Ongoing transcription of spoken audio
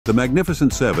The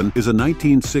Magnificent Seven is a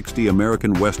 1960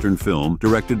 American Western film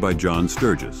directed by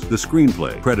Sturges. The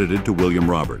screenplay, credited to William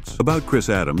Roberts, about Chris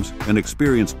Adams, an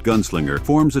experienced gunslinger,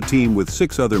 forms a team with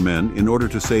 6 other men in order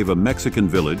to save a Mexican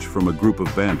village from a group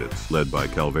of bandits led by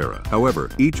Calvera. However,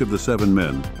 each of the 7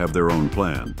 men have their own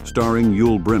plan. Starring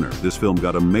Yul Brynner, this film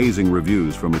got amazing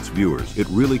reviews from its viewers. It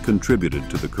really contributed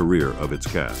to the career of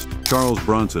its cast. Charles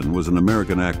Bronson was an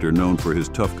American actor known for his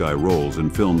tough guy roles in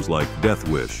films like Death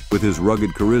Wish. With his rugged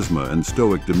charisma and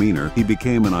stoic demeanor, he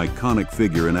became an iconic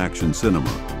figure in action cinema.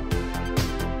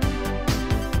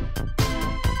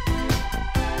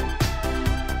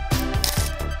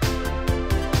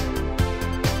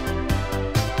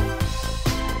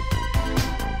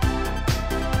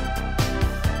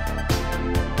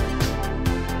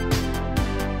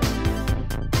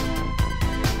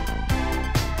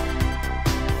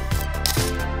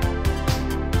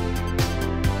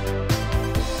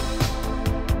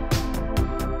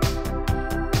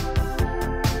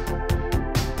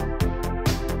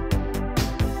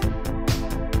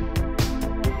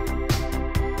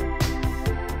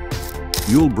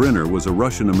 Yul Brynner was a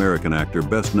Russian-American actor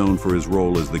best known for his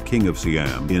role as the King of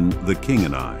Siam in The King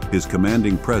and I. His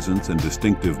commanding presence and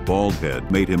distinctive bald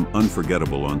head made him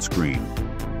unforgettable on screen.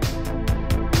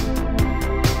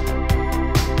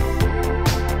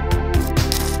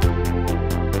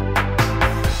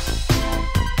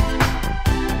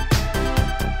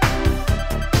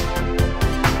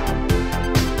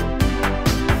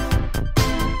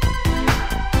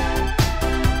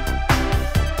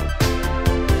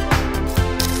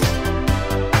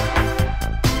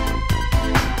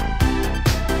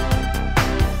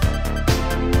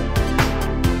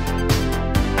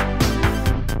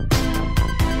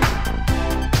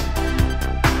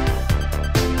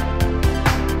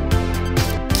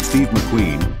 Steve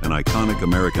McQueen, an iconic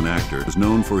American actor, is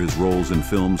known for his roles in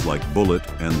films like Bullitt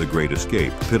and The Great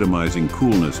Escape, epitomizing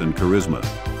coolness and charisma.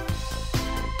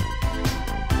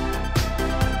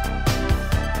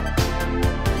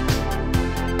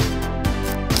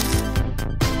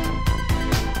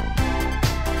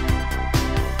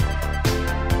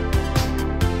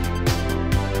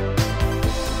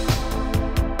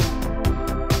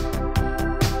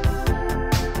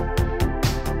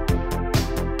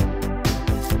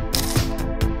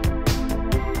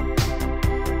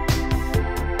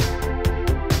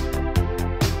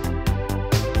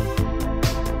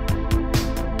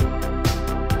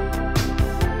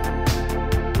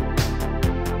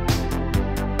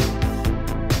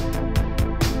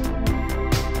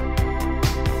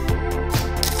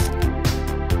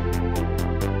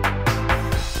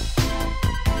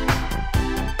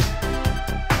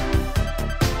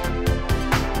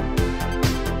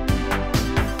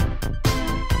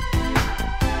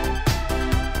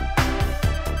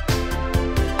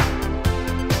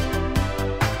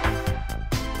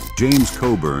 James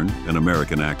Coburn, an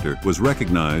American actor, was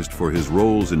recognized for his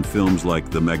roles in films like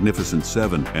The Magnificent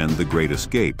Seven and The Great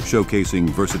Escape, showcasing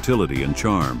versatility and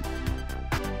charm.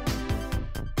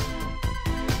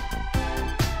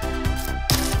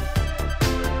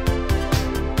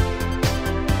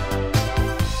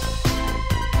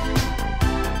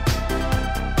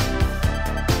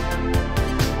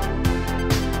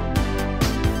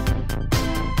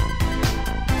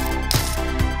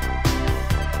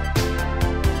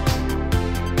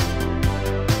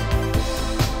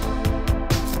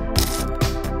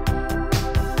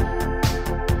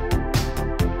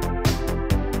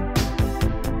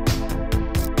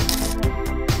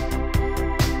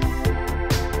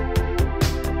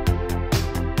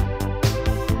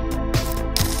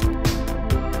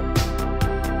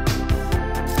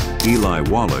 Eli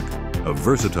Wallach, a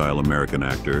versatile American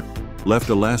actor, left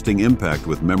a lasting impact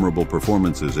with memorable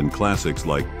performances in classics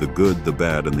like The Good, the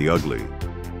Bad, and the Ugly.